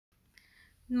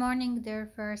Good morning,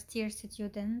 dear first year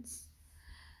students.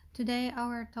 Today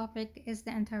our topic is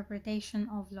the interpretation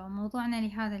of law. موضوعنا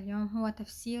لهذا اليوم هو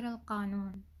تفسير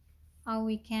القانون أو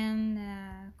we can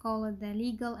call it the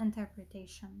legal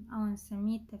interpretation أو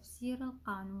نسميه التفسير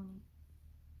القانوني.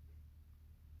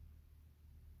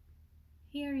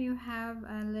 Here you have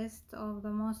a list of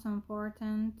the most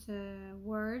important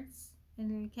words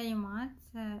الكلمات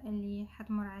اللي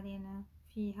حتمر علينا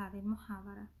في هذه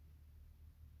المحاضرة.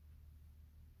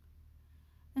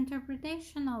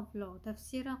 Interpretation of law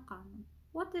تفسير القانون.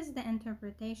 What is the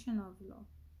interpretation of law?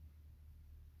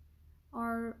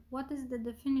 Or what is the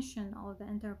definition of the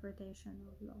interpretation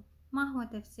of law? ما هو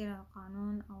تفسير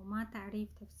القانون أو ما تعريف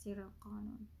تفسير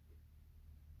القانون؟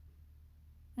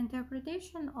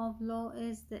 Interpretation of law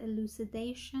is the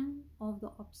elucidation of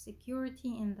the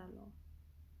obscurity in the law.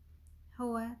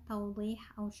 هو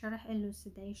توضيح أو شرح.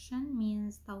 elucidation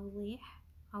means توضيح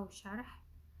أو شرح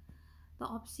the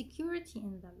obscurity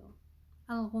in the law.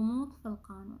 الغموض في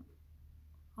القانون.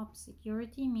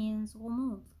 Obscurity means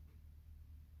غموض.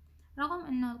 رغم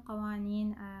أنه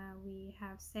القوانين we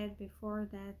have said before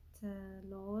that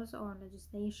laws or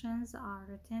legislations are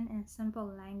written in simple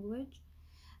language.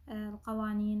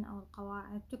 القوانين أو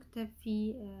القواعد تكتب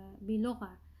في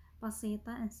بلغة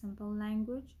بسيطة in simple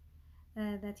language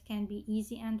that can be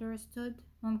easy understood.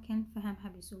 ممكن فهمها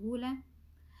بسهولة.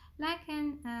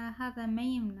 لكن هذا ما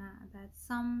يمنع that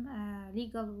some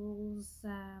legal rules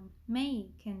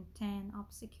may contain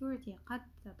obscurity. قد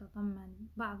تتضمن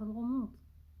بعض الغموض.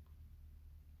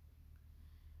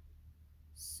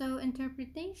 So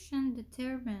interpretation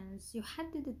determines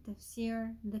يحدد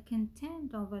التفسير the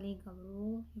content of a legal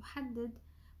rule. يحدد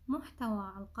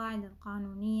محتوى القاعدة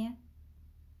القانونية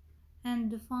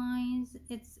and defines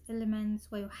its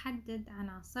elements ويحدد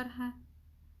عناصرها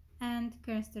and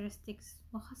characteristics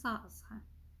وخصائصها.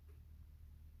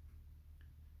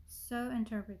 So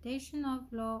interpretation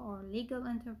of law or legal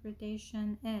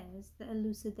interpretation is the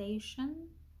elucidation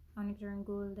أو نقدر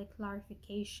نقول the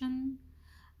clarification,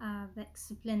 the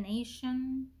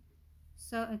explanation.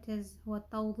 So it is هو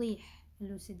التوضيح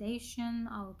elucidation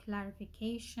أو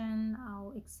clarification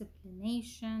أو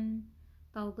explanation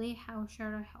توضيح أو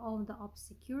شرح of the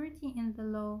obscurity in the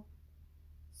law.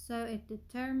 So it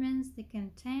determines the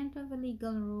content of a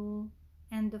legal rule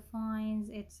and defines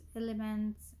its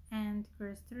elements and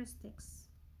characteristics.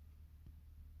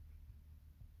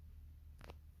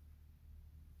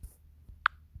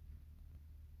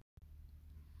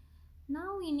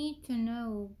 Now we need to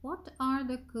know what are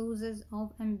the causes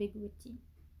of ambiguity.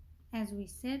 As we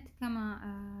said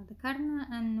كما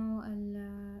ذكرنا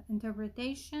أنه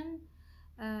interpretation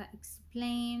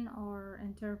explain or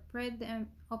interpret the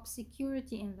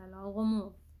obscurity in the law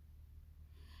غموض.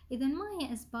 إذا ما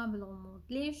هي أسباب الغموض؟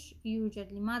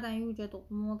 لماذا يوجد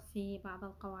غموض في بعض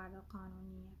القواعد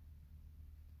القانونية؟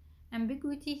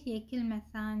 ambiguity هي كلمة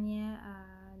ثانية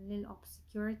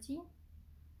للobscurity.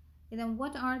 إذا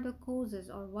what are the causes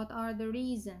or what are the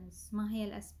reasons؟ ما هي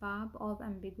الأسباب of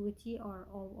ambiguity or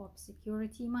of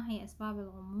obscurity؟ ما هي أسباب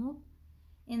الغموض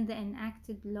in the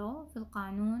enacted law في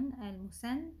القانون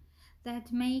المسن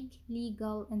that make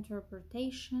legal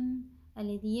interpretation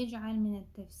الذي يجعل من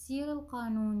التفسير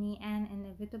القانوني an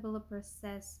inevitable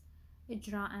process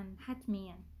إجراء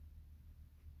حتميا.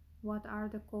 What are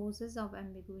the causes of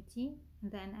ambiguity in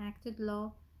the enacted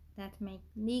law that make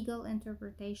legal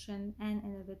interpretation an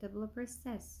inevitable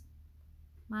process؟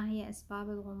 ما هي أسباب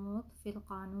الغموض في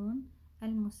القانون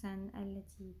المسن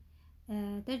التي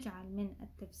تجعل من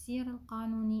التفسير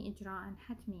القانوني إجراء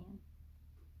حتميا؟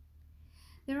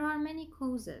 There are many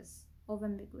causes of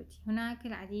ambiguity. هناك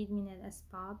العديد من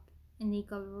الأسباب in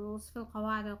legal rules في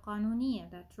القواعد القانونية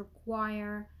that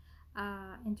require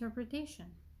interpretation.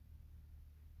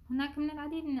 هناك من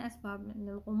العديد من الأسباب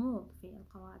للغموض في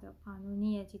القواعد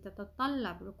القانونية التي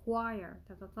تتطلب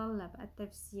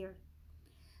التفسير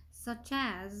such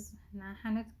as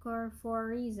حنذكر 4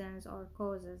 reasons or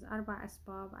causes 4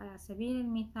 أسباب على سبيل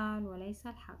المثال وليس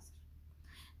الحصر.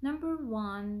 Number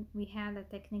 1 we have the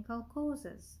technical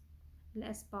causes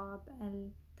الأسباب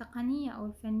التقنية أو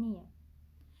الفنية.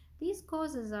 These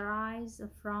causes arise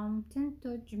from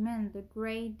تنتج من the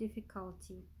great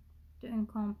difficulty to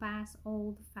encompass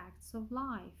all the facts of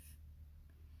life.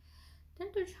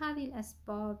 تنتج هذه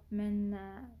الأسباب من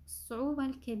الصعوبة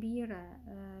الكبيرة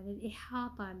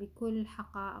للإحاطة بكل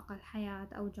حقائق الحياة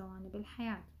أو جوانب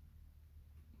الحياة.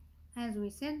 As we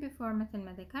said before مثل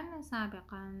ما ذكرنا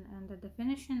سابقا and the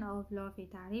definition of law في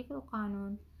تعريف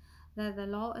القانون that the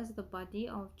law is the body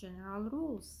of general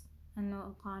rules أنه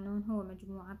القانون هو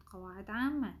مجموعة قواعد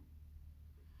عامة.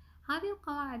 هذه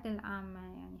القواعد العامة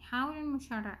يعني يحاول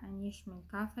المشرع أن يشمل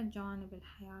كافة جوانب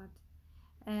الحياة،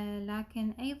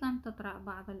 لكن أيضا تطرأ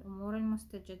بعض الأمور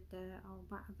المستجدة أو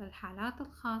بعض الحالات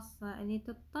الخاصة اللي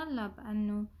تتطلب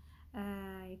أنه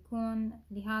يكون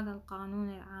لهذا القانون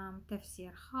العام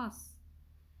تفسير خاص.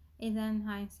 إذن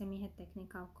هاي نسميها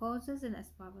technical causes،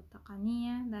 الأسباب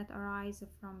التقنية that arise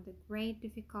from the great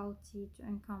difficulty to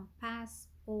encompass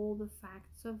all the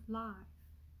facts of life.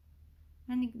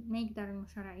 يعني ما يقدر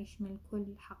المشرع يشمل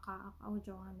كل حقائق أو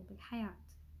جوانب الحياة،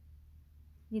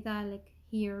 لذلك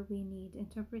here we need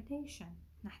interpretation،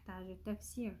 نحتاج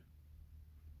التفسير.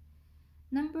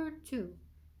 Number 2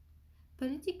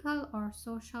 political or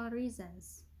social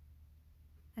reasons،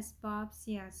 أسباب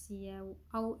سياسية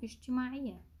أو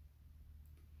اجتماعية.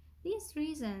 These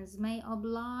reasons may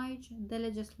oblige the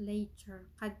legislature،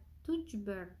 قد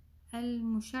تجبر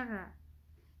المشرع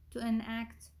to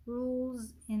enact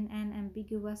rules in an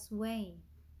ambiguous way،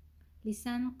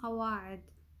 لسن قواعد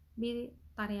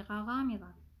بطريقة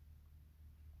غامضة.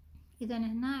 إذا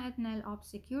هنا عندنا ال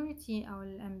obscurity أو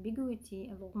ال ambiguity،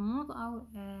 الغموض أو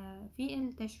في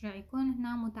التشريع يكون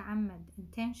هنا متعمد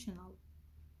intentional،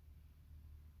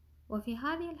 وفي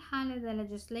هذه الحالة the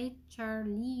legislature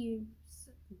leaves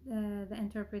the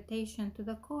interpretation to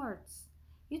the courts،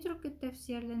 يترك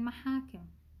التفسير للمحاكم.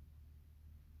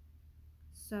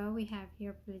 So we have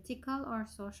here political or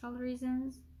social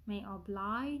reasons may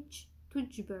oblige،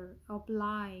 تجبر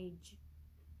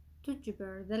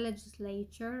تجبر the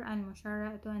legislature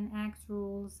المشرع to enact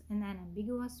rules in an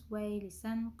ambiguous way،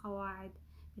 لسن قواعد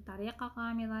بطريقة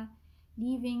غامضة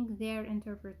leaving their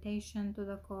interpretation to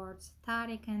the courts،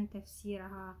 تاركا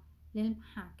تفسيرها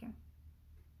للمحاكم.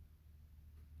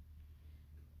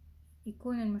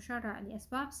 يكون المشرع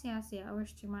لأسباب سياسية أو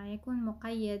اجتماعية يكون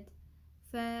مقيد،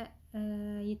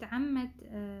 فيتعمد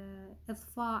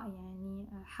إضفاء يعني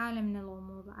حالة من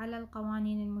الغموض على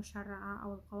القوانين المشرعة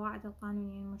أو القواعد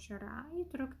القانونية المشرعة،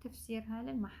 يترك تفسيرها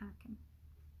للمحاكم.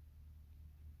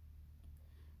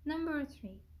 Number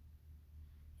 3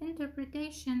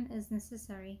 interpretation is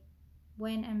necessary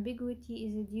when ambiguity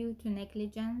is due to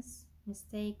negligence,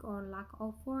 mistake or lack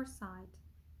of foresight.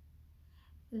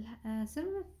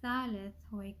 السبب الثالث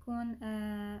هو يكون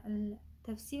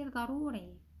التفسير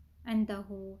ضروري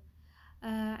عنده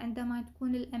عندما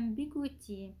تكون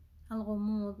الambiguity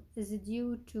الغموض is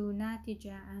due to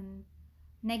ناتجة عن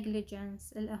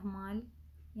negligence الإهمال،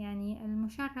 يعني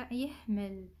المشرع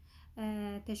يهمل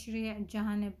تشريع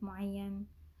جانب معين،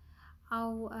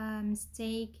 أو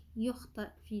mistake يخطئ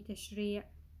في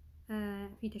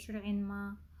تشريع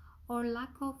ما، or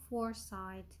lack of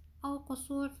foresight أو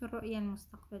قصور في الرؤية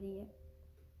المستقبلية.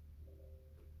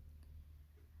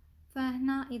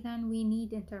 فهنا إذا we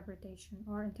need interpretation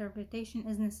or interpretation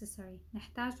is necessary،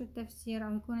 نحتاج التفسير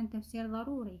أو يكون التفسير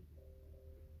ضروري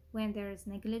when there is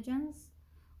negligence،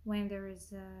 when there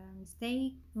is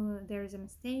a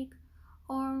mistake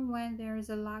or when there is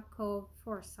a lack of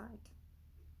foresight.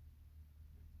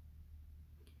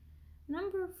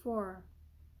 Number 4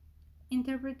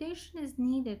 interpretation is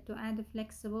needed to add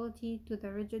flexibility to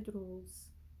the rigid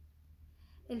rules.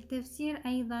 التفسير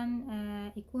أيضا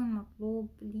يكون مطلوب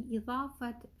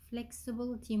لإضافة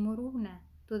flexibility مرونة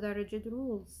to the rigid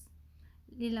rules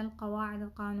للقواعد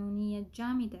القانونية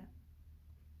الجامدة.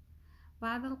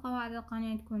 بعض القواعد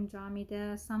القانونية تكون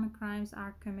جامدة. Some crimes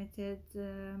are committed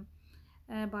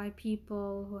by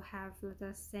people who have, let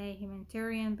us say,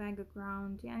 humanitarian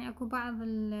background، يعني أكو بعض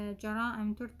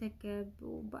الجرائم ترتكب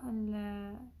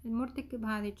المرتكب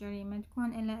هذه الجريمة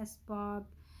تكون إلى أسباب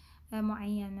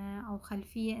معينة أو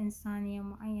خلفية إنسانية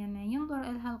معينة، ينظر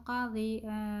إلها القاضي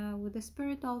with the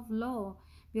spirit of law،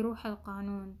 بروح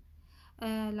القانون،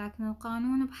 لكن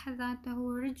القانون بحد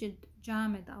ذاته rigid،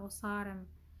 جامد أو صارم.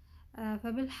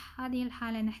 فبهذه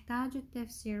الحالة نحتاج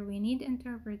التفسير، we need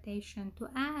interpretation to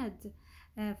add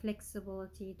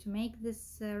flexibility to make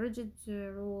this rigid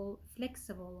rule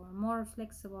flexible or more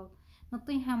flexible،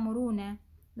 نعطيها مرونة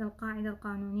للقاعدة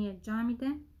القانونية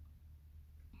الجامدة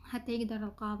حتى يقدر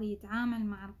القاضي يتعامل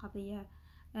مع القضية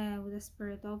with the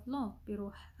spirit of law،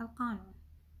 بروح القانون.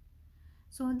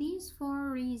 So these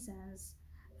 4 reasons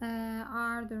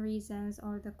are the reasons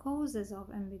or the causes of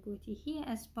ambiguity،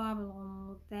 هي أسباب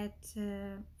الغموض that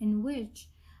in which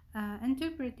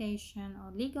interpretation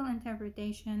or legal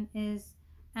interpretation is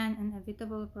an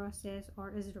inevitable process or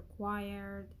is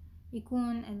required،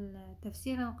 يكون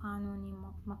التفسير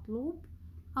القانوني مطلوب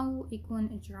أو يكون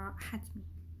إجراء حتمي.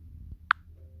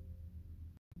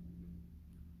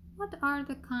 What are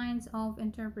the kinds of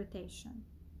interpretation?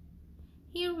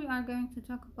 Here we are going to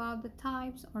talk about the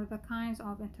types or the kinds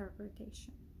of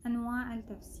interpretation. أنواع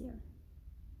التفسير.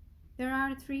 There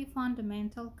are three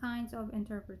fundamental kinds of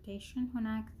interpretation.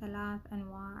 هناك 3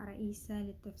 أنواع رئيسة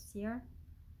للتفسير.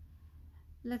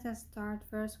 Let us start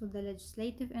first with the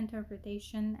legislative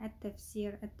interpretation,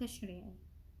 التفسير التشريعي.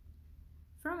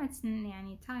 From its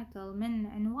title من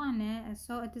عنوانه,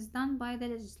 so it is done by the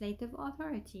legislative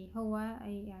authority. هو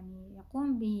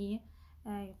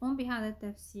يقوم بهذا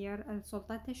التفسير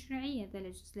السلطة التشريعية, the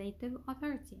legislative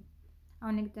authority, أو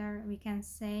نقدر we can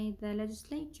say the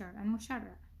legislature,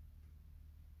 المشرع.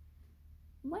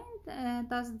 When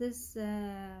does this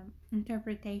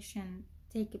interpretation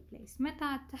take place?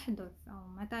 متى تحدث أو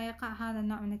متى يقع هذا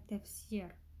النوع من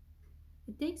التفسير؟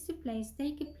 It take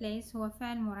place هو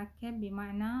فعل مركب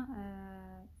بمعنى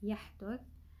يحدث,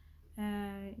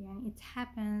 it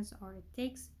happens or it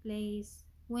takes place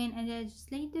when a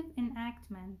legislative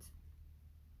enactment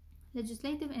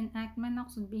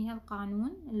نقصد بها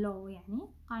القانون, law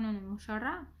قانون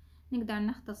المشرع. نقدر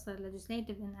نختصر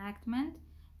legislative enactment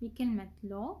بكلمة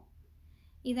law.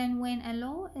 إذن when a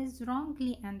law is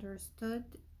wrongly understood,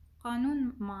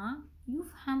 قانون ما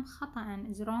يفهم خطأ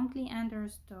is wrongly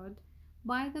understood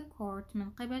by the court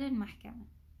من قبل المحكمة.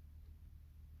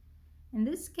 In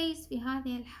this case, في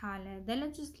هذه الحالة, the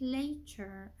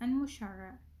legislature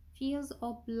المشرع feels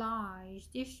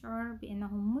obliged, يشعر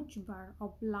بأنه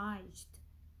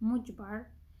مجبر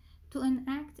to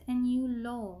enact a new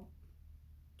law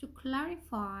to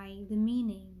clarify the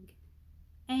meaning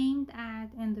aimed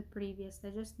at in the previous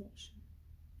legislation.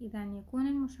 إذن يكون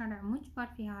المشرع مجبر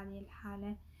في هذه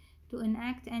الحالة to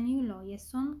enact a new law,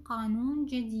 يسن قانون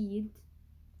جديد,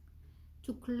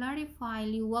 to clarify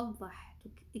ليوضح, to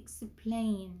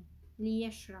explain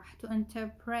ليشرح, to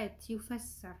interpret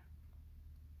يفسر,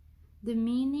 the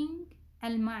meaning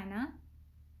المعنى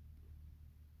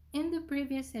in the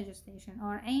previous legislation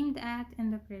or aimed at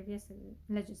in the previous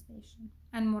legislation,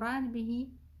 المراد به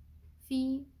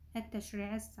في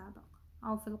التشريع السابق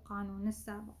أو في القانون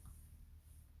السابق.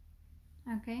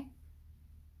 okay.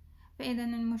 فإذا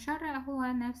المشرع هو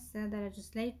نفس the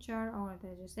legislature or the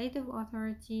legislative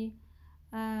authority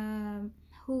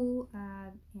who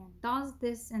does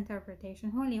this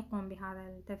interpretation, هو اللي يقوم بهذا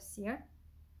التفسير.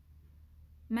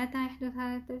 متى يحدث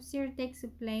هذا التفسير؟ takes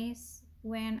place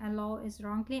when a law is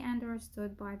wrongly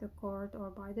understood by the court or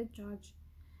by the judge,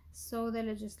 so the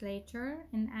legislature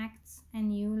enacts a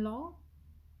new law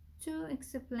to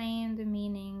explain the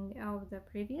meaning of the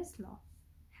previous law,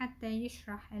 حتى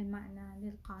يشرح المعنى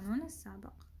للقانون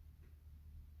السابق.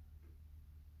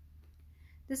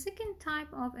 The second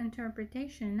type of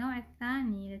interpretation, النوع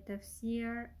الثاني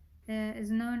للتفسير, is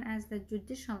known as the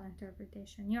judicial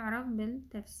interpretation, يعرف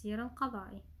بالتفسير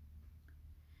القضائي.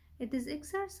 It is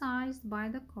exercised by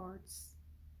the courts,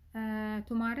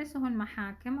 تمارسه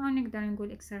المحاكم, أو نقدر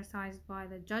نقول exercised by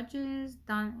the judges,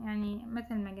 done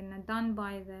مثل ما قلنا done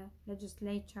by the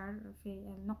legislature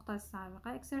في النقطة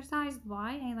السابقة, exercised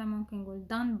by أيضا ممكن نقول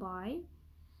done by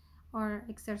or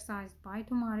exercised by,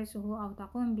 تمارسه أو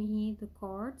تقوم به the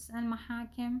courts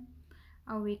المحاكم,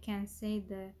 أو we can say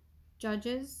the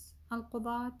judges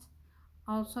القضاة.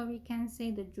 Also we can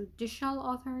say the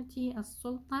judicial authority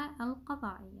السلطة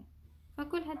القضائية,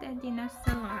 فكلها تؤدي نفس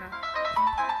الغرض.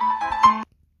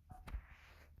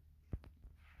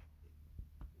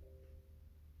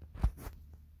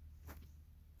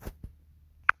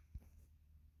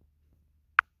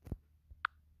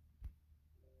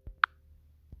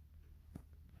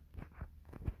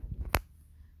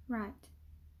 Right.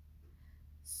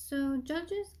 So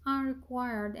judges are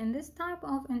required in this type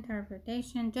of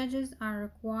interpretation, judges are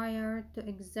required to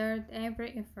exert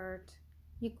every effort.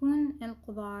 يكون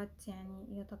القضاة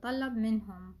يتطلب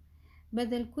منهم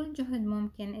بذل كل جهد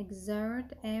ممكن,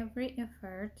 exert every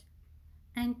effort,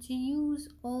 and to use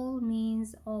all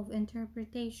means of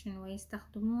interpretation,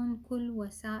 ويستخدمون كل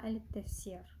وسائل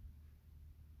التفسير.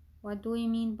 What do we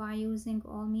mean by using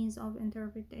all means of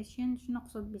interpretation? شو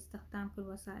نقصد باستخدام كل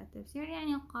وسائل التفسير؟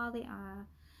 القاضي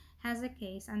has a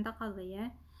case, عنده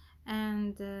قضية,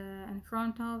 and in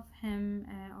front of him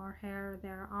or her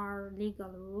there are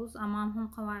legal rules, أمامهم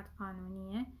قواعد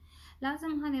قانونية.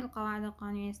 لازم هذه القواعد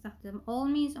القانونية يستخدم all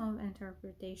means of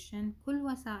interpretation, كل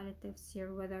وسائل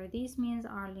التفسير, whether these means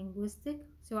are linguistic,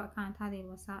 سواء كانت هذه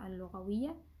الوسائل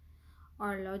لغوية,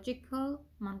 or logical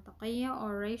منطقية,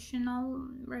 or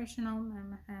rational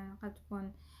مثلا قد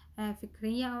تكون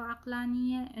فكرية أو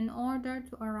عقلانية, in order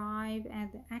to arrive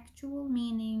at the actual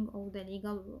meaning of the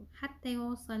legal rule, حتى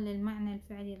يوصل للمعنى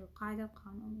الفعلي للقاعدة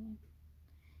القانونية.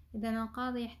 إذا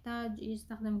القاضي يحتاج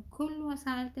يستخدم كل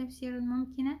وسائل التفسير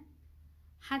الممكنة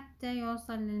حتى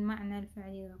يوصل للمعنى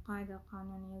الفعلي للقاعدة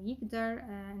القانونية, ويقدر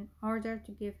in order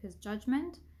to give his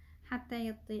judgment, حتى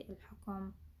يعطي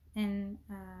الحكم in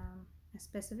a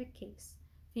specific case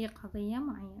في قضية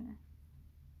معينة.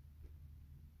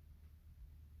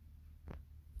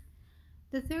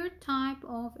 The third type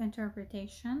of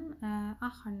interpretation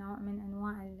آخر نوع من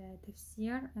أنواع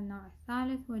التفسير، النوع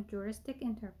الثالث هو juristic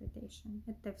interpretation،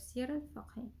 التفسير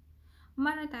الفقهي.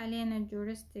 مرت علينا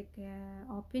juristic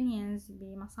opinions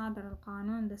بمصادر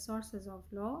القانون the sources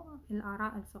of law،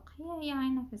 الآراء الفقهية هي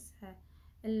نفسها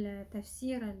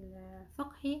التفسير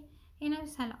الفقهي، هي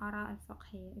نفسها الآراء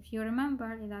الفقهية. If you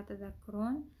remember إذا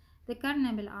تذكرون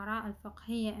ذكرنا بالآراء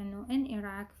الفقهية أنه in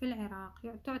Iraq في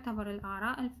العراق تعتبر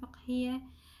الآراء الفقهية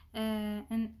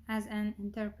as an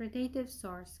interpretative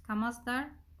source كمصدر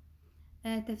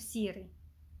تفسيري،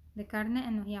 ذكرنا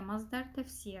أنه هي مصدر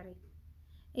تفسيري.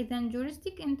 إذن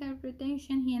juristic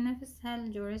interpretation هي نفسها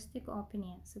ال juristic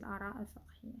opinions، الآراء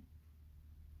الفقهية.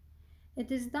 It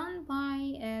is done by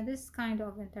this kind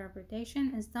of interpretation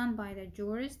is done by the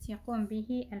jurist، يقوم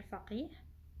به الفقيه،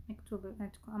 مكتوب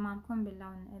أمامكم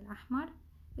باللون الأحمر.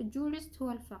 الجورست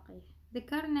هو الفقيه.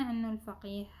 ذكرنا أنه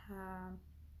الفقيه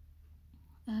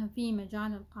في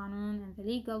مجال القانون in the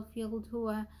legal field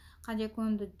هو قد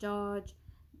يكون the judge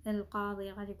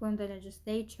القاضي، قد يكون the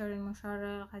legislature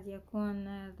المشرع، قد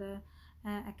يكون the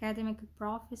academic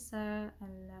professor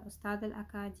الأستاذ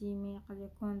الأكاديمي، قد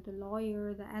يكون the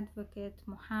lawyer the advocate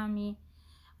محامي.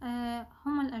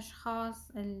 هم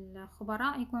الأشخاص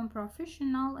الخبراء يكون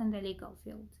professional in the legal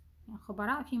field، يعني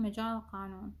خبراء في مجال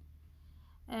القانون،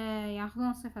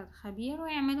 يأخذون صفة خبير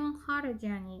ويعملون خارج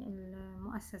يعني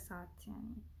المؤسسات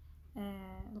يعني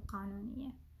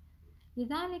القانونية.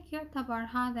 لذلك يعتبر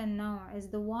هذا النوع is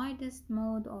the widest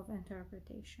mode of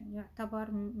interpretation،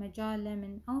 يعتبر مجال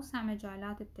من أوسع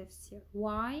مجالات التفسير.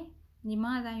 Why؟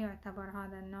 لماذا يعتبر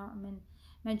هذا النوع من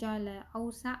مجال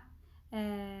أوسع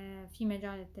في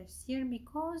مجال التفسير؟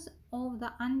 because of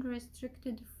the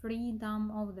unrestricted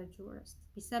freedom of the jurist،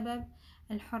 بسبب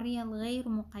الحرية الغير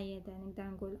مقيدة، نقدر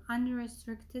نقول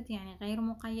unrestricted يعني غير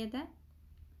مقيدة،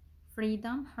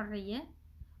 freedom حرية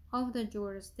of the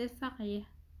jurist الفقيه،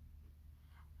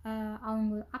 أو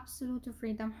نقول absolute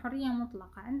freedom حرية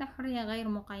مطلقة، عنده حرية غير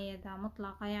مقيدة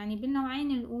مطلقة. يعني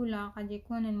بالنوعين الأولى قد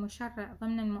يكون المشرع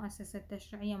ضمن المؤسسة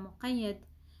التشريعية مقيد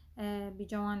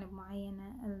بجوانب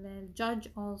معينة، الجudge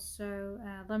also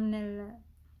ضمن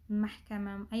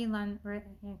المحكمة أيضا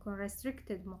يكون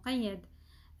restricted مقيد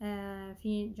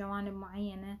في جوانب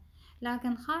معينة.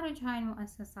 لكن خارج هاي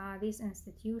المؤسسات these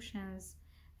institutions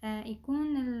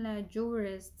يكون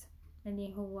الجورست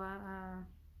اللي هو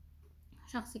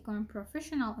شخص يكون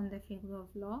professional in the field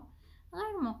of law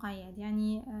غير مقيد،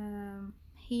 يعني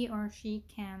he or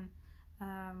she can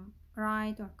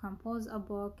write or compose a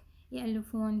book،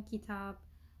 يألفون كتاب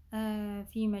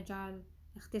في مجال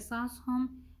اختصاصهم،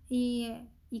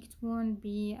 يكتبون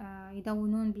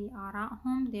يدونون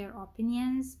بآرائهم their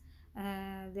opinions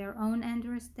their own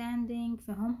understanding،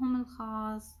 فهمهم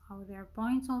الخاص أو their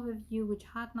points of view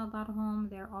وجهات نظرهم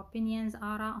their opinions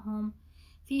آرائهم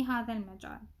في هذا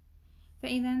المجال.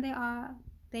 فإذا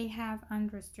they have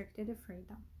unrestricted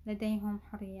freedom، لديهم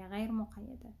حرية غير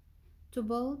مقيدة. to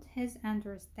build his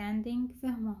understanding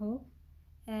فهمه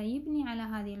يبني على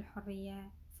هذه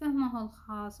الحرية فهمه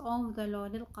الخاص of the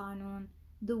law للقانون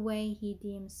the way he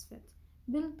deems fit،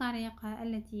 بالطريقة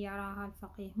التي يراها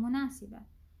الفقيه مناسبة،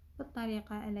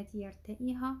 بالطريقة التي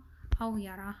يرتئيها أو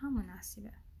يراها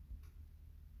مناسبة.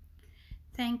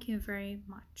 Thank you very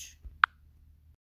much.